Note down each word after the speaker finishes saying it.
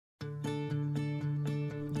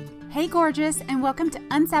Hey gorgeous, and welcome to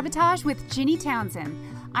Unsabotage with Ginny Townsend.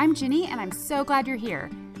 I'm Ginny and I'm so glad you're here.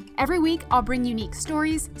 Every week I'll bring unique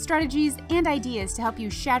stories, strategies, and ideas to help you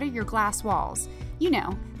shatter your glass walls. You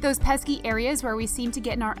know, those pesky areas where we seem to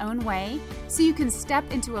get in our own way, so you can step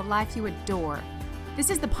into a life you adore. This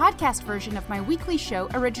is the podcast version of my weekly show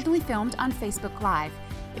originally filmed on Facebook Live.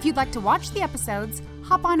 If you'd like to watch the episodes,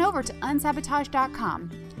 hop on over to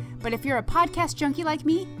unsabotage.com. But if you're a podcast junkie like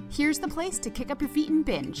me, here's the place to kick up your feet and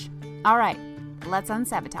binge. All right, let's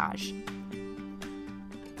unsabotage.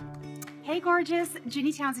 Hey gorgeous,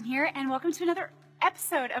 Ginny Townsend here, and welcome to another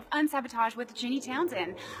episode of Unsabotage with Ginny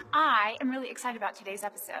Townsend. I am really excited about today's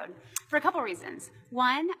episode for a couple reasons.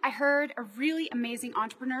 One, I heard a really amazing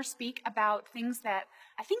entrepreneur speak about things that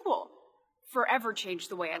I think will forever change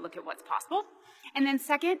the way I look at what's possible. And then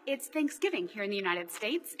second, it's Thanksgiving here in the United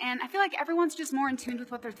States, and I feel like everyone's just more in tune with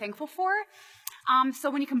what they're thankful for. So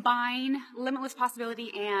when you combine limitless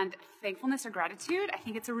possibility and thankfulness or gratitude, I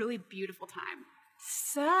think it's a really beautiful time.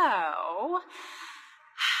 So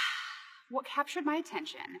what captured my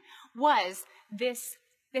attention was this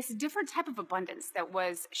different type of abundance that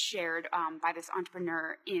was shared by this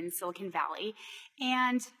entrepreneur in Silicon Valley.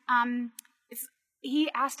 And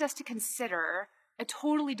he asked us to consider a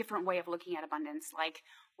totally different way of looking at abundance, like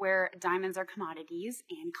where diamonds are commodities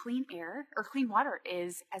and clean air or clean water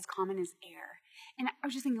is as common as air. And I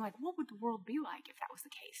was just thinking, like, what would the world be like if that was the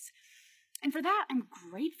case? And for that, I'm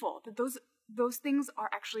grateful that those things are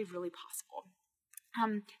actually really possible.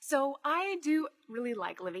 So I do really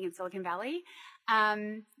like living in Silicon Valley.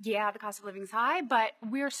 The cost of living is high, but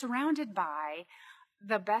we're surrounded by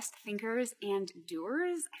the best thinkers and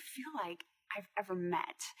doers I feel like I've ever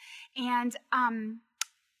met. And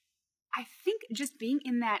I think just being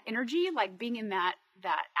in that energy, like being in that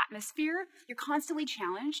atmosphere, you're constantly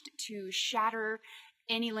challenged to shatter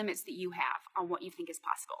any limits that you have on what you think is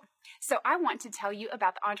possible. So I want to tell you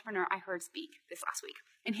about the entrepreneur I heard speak this last week.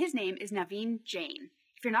 And his name is Naveen Jain.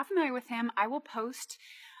 If you're not familiar with him, I will post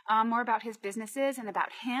more about his businesses and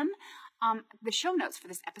about him, the show notes for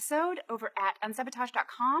this episode over at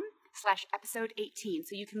unsabotage.com/episode 18.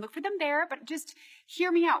 So you can look for them there, but just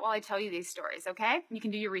hear me out while I tell you these stories, okay? You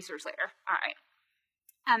can do your research later. All right.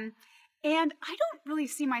 And I don't really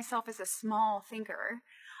see myself as a small thinker.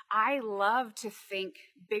 I love to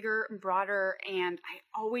think bigger and broader, and I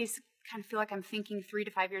always kind of feel like I'm thinking 3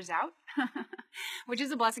 to 5 years out, which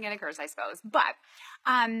is a blessing and a curse, I suppose. But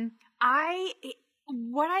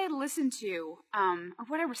what I listened to, or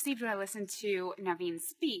what I received when I listened to Naveen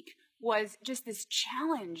speak, was just this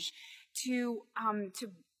challenge to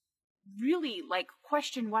really like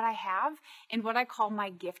question what I have and what I call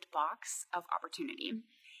my gift box of opportunity.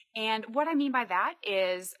 And what I mean by that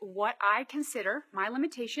is what I consider my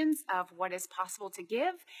limitations of what is possible to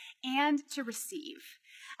give and to receive.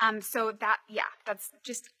 So that's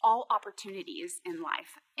just all opportunities in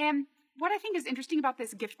life. And what I think is interesting about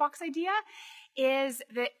this gift box idea is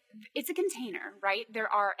that it's a container, right?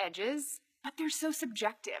 There are edges, but they're so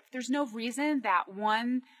subjective. There's no reason that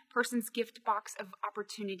one person's gift box of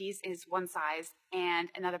opportunities is one size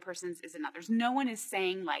and another person's is another. No one is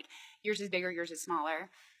saying like yours is bigger, yours is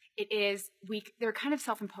smaller. They're kind of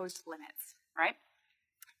self-imposed limits, right?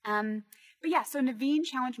 But yeah, so Naveen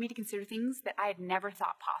challenged me to consider things that I had never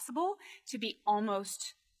thought possible to be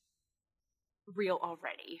almost real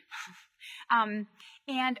already. And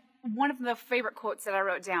one of the favorite quotes that I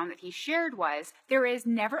wrote down that he shared was, "There is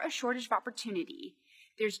never a shortage of opportunity.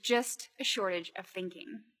 There's just a shortage of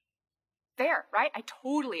thinking." Fair, right? I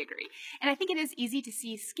totally agree. And I think it is easy to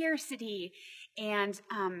see scarcity and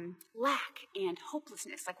lack and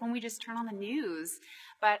hopelessness, like when we just turn on the news.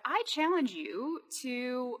 But I challenge you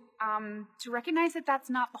to recognize that that's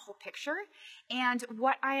not the whole picture. And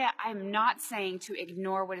what I'm not saying to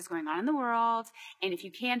ignore what is going on in the world. And if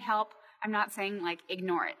you can help, I'm not saying like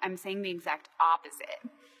ignore it. I'm saying the exact opposite.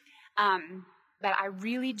 But I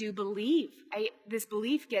really do believe this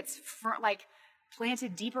belief gets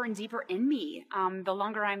planted deeper and deeper in me. The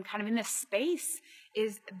longer I'm kind of in this space,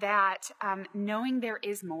 is that knowing there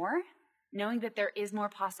is more, knowing that there is more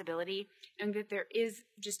possibility, knowing that there is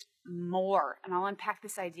just more, and I'll unpack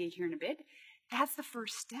this idea here in a bit, that's the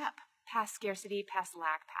first step past scarcity, past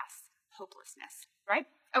lack, past hopelessness, right?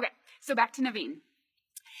 Okay, so back to Naveen.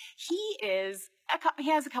 He has a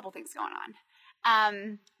couple things going on.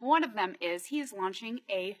 One of them is he is launching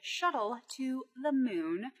a shuttle to the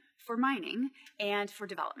moon for mining and for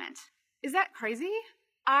development. Is that crazy?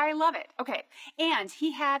 I love it. Okay. And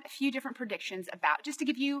he had a few different predictions about, just to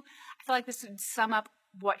give you, I feel like this would sum up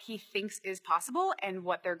what he thinks is possible and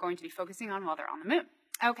what they're going to be focusing on while they're on the moon.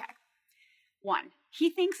 Okay. One, he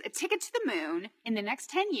thinks a ticket to the moon in the next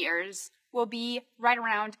 10 years will be right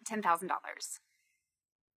around $10,000.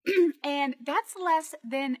 And that's less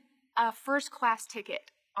than a first-class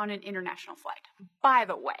ticket on an international flight, by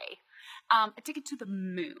the way. A ticket to the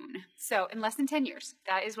moon. So in less than 10 years,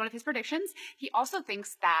 that is one of his predictions. He also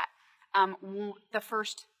thinks that the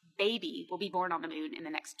first baby will be born on the moon in the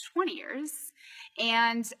next 20 years.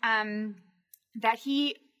 And that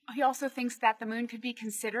he also thinks that the moon could be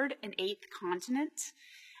considered an 8th continent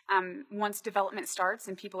once development starts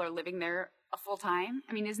and people are living there a full time.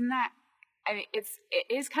 I mean, isn't that, it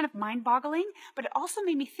is kind of mind-boggling, but it also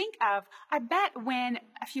made me think of, I bet when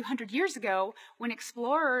a few hundred years ago, when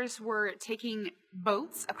explorers were taking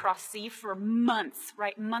boats across sea for months,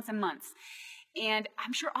 right, months and months, and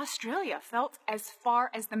I'm sure Australia felt as far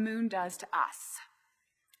as the moon does to us.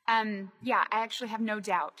 Yeah, I actually have no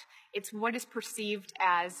doubt. It's what is perceived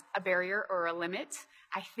as a barrier or a limit,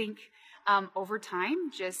 I think, over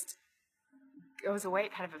time just goes away,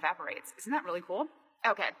 it kind of evaporates. Isn't that really cool?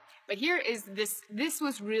 Okay, but here is this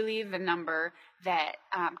was really the number that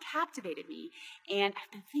captivated me, and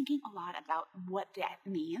I've been thinking a lot about what that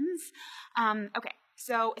means. Okay,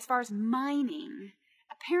 so as far as mining,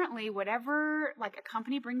 apparently whatever like a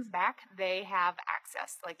company brings back, they have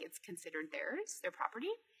access, like it's considered theirs, their property.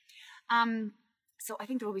 So I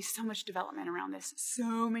think there will be so much development around this.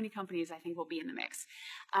 So many companies I think will be in the mix.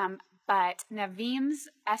 But Naveem's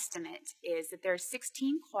estimate is that there's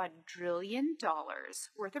 $16 quadrillion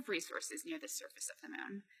worth of resources near the surface of the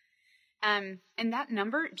moon. And that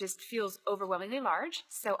number just feels overwhelmingly large.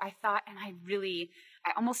 So I thought, and I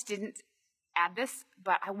almost didn't add this,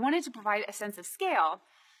 but I wanted to provide a sense of scale.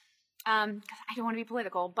 Because I don't want to be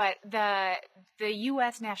political, but the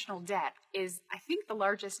U.S. national debt is, I think, the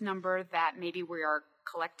largest number that maybe we are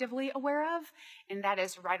collectively aware of, and that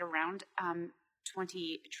is right around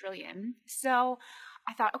 20 trillion. So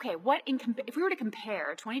I thought, okay, if we were to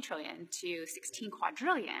compare 20 trillion to 16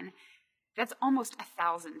 quadrillion, that's almost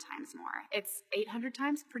 1,000 times more. It's 800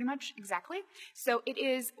 times, pretty much exactly. So it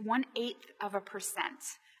is 1/8 of a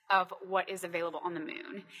percent of what is available on the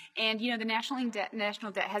moon. And, you know, the national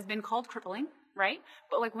debt has been called crippling, right?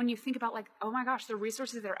 But, like, when you think about, like, oh my gosh, the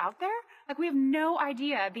resources that are out there, like, we have no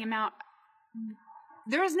idea the amount,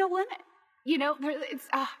 there is no limit. You know, it's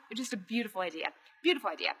just a beautiful idea. Beautiful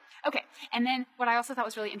idea. Okay, and then what I also thought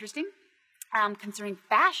was really interesting, concerning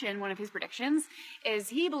fashion, one of his predictions is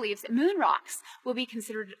he believes that moon rocks will be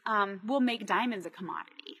considered, will make diamonds a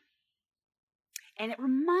commodity. And it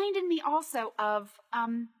reminded me also of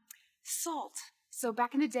salt. So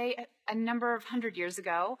back in the day, a number of 100 years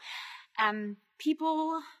ago,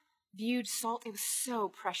 people viewed salt, it was so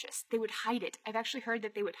precious. They would hide it. I've actually heard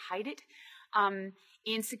that they would hide it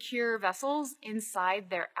in secure vessels inside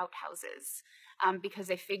their outhouses because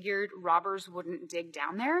they figured robbers wouldn't dig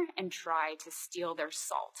down there and try to steal their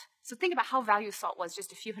salt. So think about how valuable salt was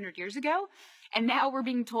just a few hundred years ago, and now we're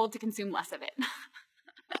being told to consume less of it.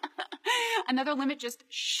 Another limit just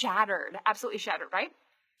shattered, absolutely shattered, right?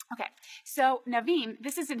 Okay, so Naveem,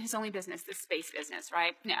 this isn't his only business, this space business,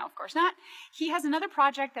 right? No, of course not. He has another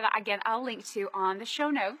project that, again, I'll link to on the show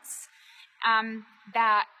notes,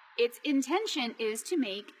 that its intention is to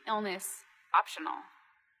make illness optional.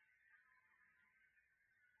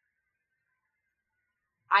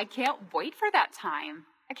 I can't wait for that time.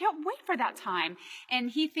 I can't wait for that time. And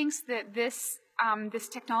he thinks that this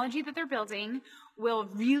technology that they're building will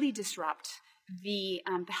really disrupt the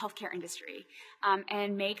healthcare industry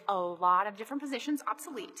and make a lot of different positions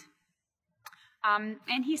obsolete.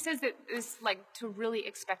 And he says that it's like to really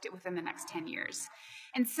expect it within the next 10 years.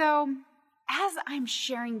 And so as I'm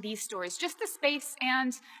sharing these stories, just the space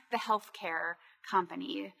and the healthcare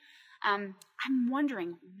company, I'm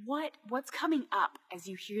wondering what's coming up as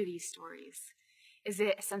you hear these stories. Is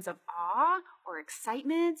it a sense of awe or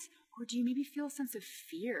excitement, or do you maybe feel a sense of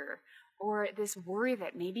fear or this worry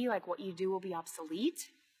that maybe like what you do will be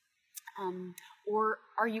obsolete? Or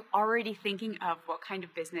are you already thinking of what kind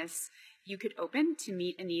of business you could open to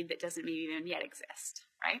meet a need that doesn't maybe even yet exist,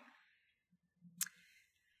 right?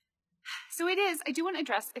 So I do want to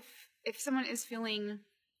address if someone is feeling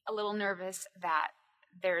a little nervous that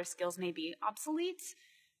their skills may be obsolete.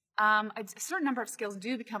 A certain number of skills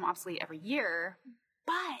do become obsolete every year,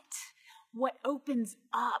 but what opens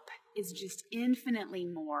up is just infinitely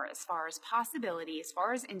more as far as possibility, as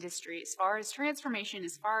far as industry, as far as transformation,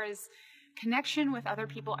 as far as connection with other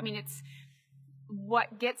people. I mean, it's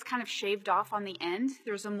what gets kind of shaved off on the end.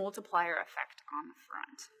 There's a multiplier effect on the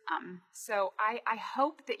front. So I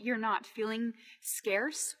hope that you're not feeling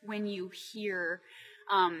scarce when you hear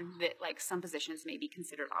that like some positions may be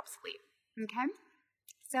considered obsolete. Okay?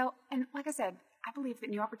 So, and like I said, I believe that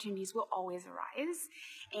new opportunities will always arise.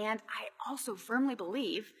 And I also firmly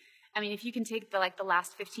believe, I mean, if you can take the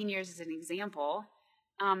last 15 years as an example,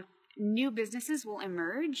 new businesses will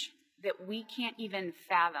emerge that we can't even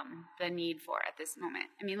fathom the need for at this moment.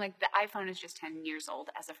 I mean, like the iPhone is just 10 years old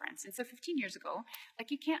as a for instance. So 15 years ago, like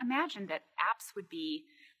you can't imagine that apps would be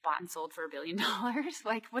bought and sold for $1 billion.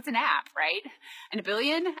 Like what's an app, right? And $1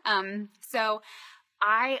 billion? So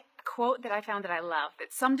a quote that I found that I love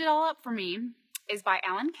that summed it all up for me is by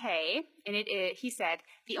Alan Kay. And he said,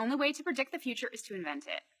 "The only way to predict the future is to invent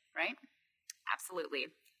it," right? Absolutely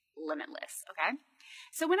limitless. Okay.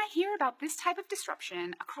 So when I hear about this type of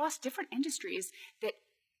disruption across different industries that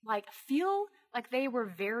like feel like they were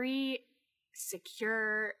very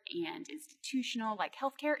secure and institutional, like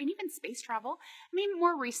healthcare and even space travel. I mean,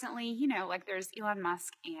 more recently, you know, like there's Elon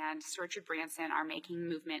Musk and Sir Richard Branson are making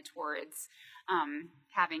movement towards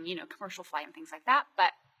having, you know, commercial flight and things like that.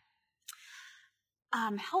 But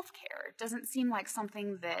healthcare doesn't seem like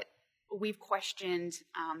something that we've questioned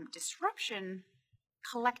disruption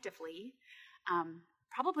collectively,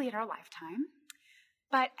 probably in our lifetime.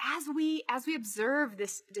 But as we observe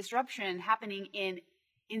this disruption happening in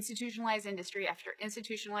institutionalized industry after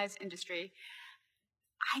institutionalized industry,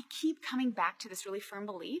 I keep coming back to this really firm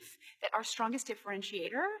belief that our strongest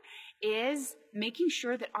differentiator is making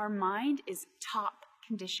sure that our mind is top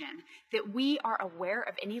condition, that we are aware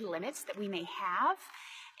of any limits that we may have,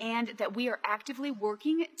 and that we are actively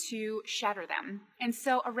working to shatter them. And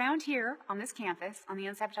so around here on this campus, on the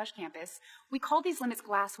Unsabotage campus, we call these limits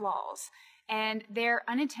glass walls, and they're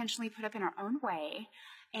unintentionally put up in our own way,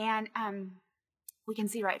 and we can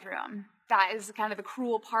see right through them. That is kind of the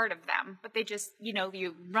cruel part of them, but they just, you know,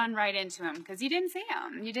 you run right into them because you didn't see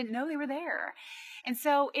them. You didn't know they were there. And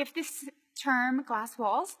so if this term glass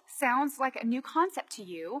walls sounds like a new concept to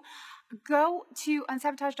you, go to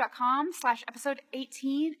unsabotage.com/episode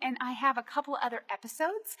 18, and I have a couple other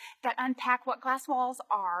episodes that unpack what glass walls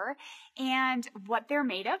are and what they're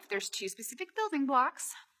made of. There's 2 specific building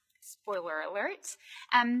blocks. Spoiler alert.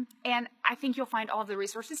 And I think you'll find all of the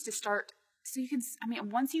resources to start. So you can, I mean,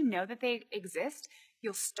 once you know that they exist,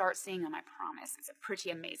 you'll start seeing them, I promise. It's pretty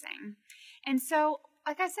amazing. And so,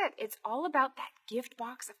 like I said, it's all about that gift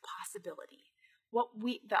box of possibility. What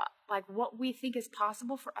we think is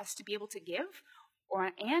possible for us to be able to give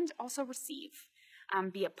and also receive.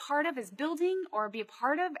 Be a part of as building or be a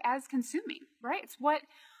part of as consuming, right? It's what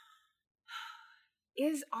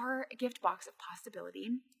is our gift box of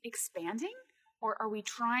possibility expanding? Or are we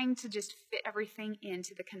trying to just fit everything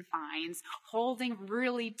into the confines, holding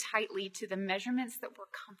really tightly to the measurements that we're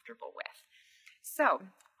comfortable with? So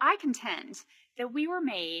I contend that we were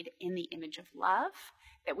made in the image of love,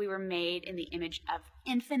 that we were made in the image of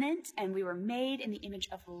infinite, and we were made in the image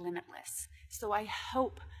of limitless. So I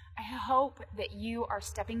hope that you are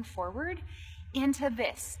stepping forward into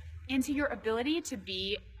this, into your ability to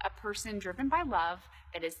be a person driven by love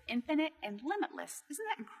that is infinite and limitless. Isn't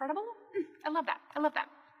that incredible? I love that. I love that.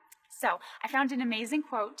 So I found an amazing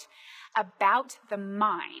quote about the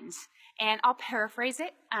mind, and I'll paraphrase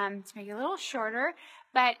it to make it a little shorter,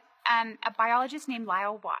 but a biologist named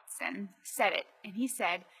Lyle Watson said it, and he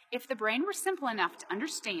said, "If the brain were simple enough to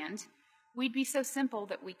understand, we'd be so simple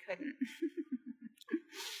that we couldn't."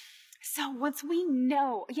 So once we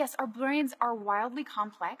know, yes, our brains are wildly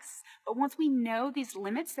complex, but once we know these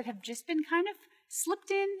limits that have just been kind of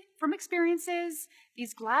slipped in from experiences,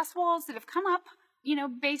 these glass walls that have come up, you know,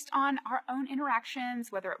 based on our own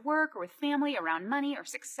interactions, whether at work or with family, around money or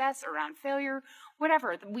success, around failure,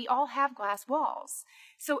 whatever, we all have glass walls.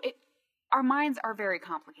 So our minds are very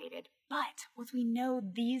complicated. But once we know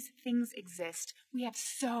these things exist, we have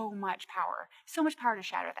so much power to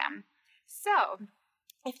shatter them. So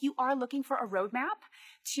if you are looking for a roadmap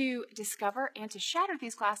to discover and to shatter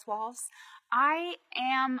these glass walls, I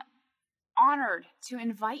am honored to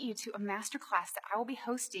invite you to a masterclass that I will be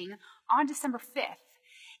hosting on December 5th.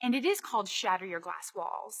 And it is called Shatter Your Glass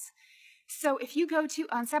Walls. So if you go to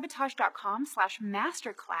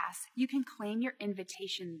unsabotage.com/masterclass, you can claim your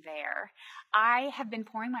invitation there. I have been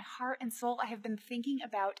pouring my heart and soul. I have been thinking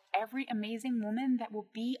about every amazing woman that will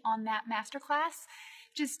be on that masterclass.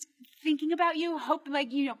 Just thinking about you,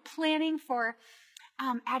 planning for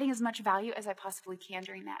adding as much value as I possibly can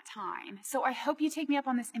during that time. So I hope you take me up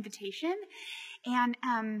on this invitation. And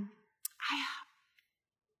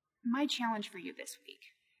my challenge for you this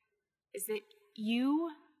week is that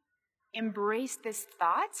you embrace this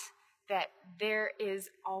thought that there is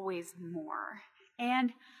always more.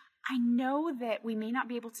 And I know that we may not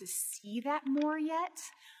be able to see that more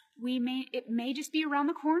yet. It may just be around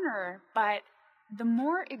the corner, but the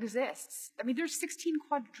more exists. I mean, there's $16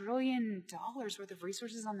 quadrillion worth of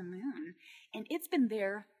resources on the moon, and it's been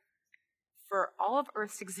there for all of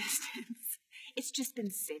Earth's existence. It's just been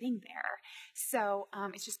sitting there. So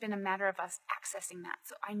it's just been a matter of us accessing that.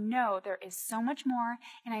 So I know there is so much more,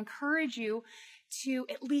 and I encourage you to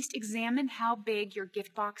at least examine how big your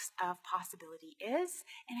gift box of possibility is,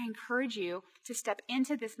 and I encourage you to step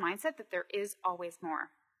into this mindset that there is always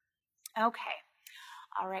more. Okay.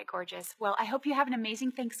 All right, gorgeous. Well, I hope you have an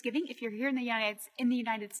amazing Thanksgiving if you're here in the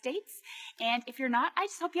United States. And if you're not, I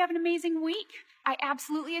just hope you have an amazing week. I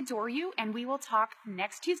absolutely adore you, and we will talk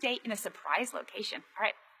next Tuesday in a surprise location. All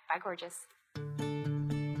right. Bye, gorgeous.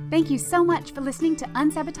 Thank you so much for listening to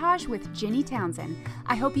Unsabotage with Ginny Townsend.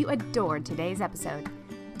 I hope you adored today's episode.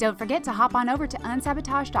 Don't forget to hop on over to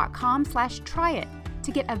unsabotage.com/tryit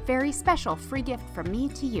to get a very special free gift from me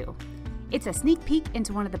to you. It's a sneak peek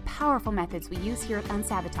into one of the powerful methods we use here at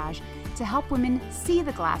Unsabotage to help women see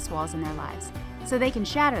the glass walls in their lives so they can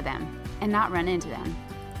shatter them and not run into them.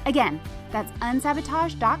 Again, that's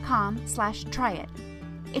unsabotage.com/tryit.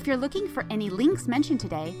 If you're looking for any links mentioned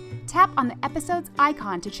today, tap on the episode's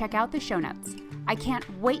icon to check out the show notes. I can't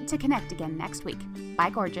wait to connect again next week.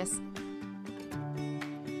 Bye, gorgeous.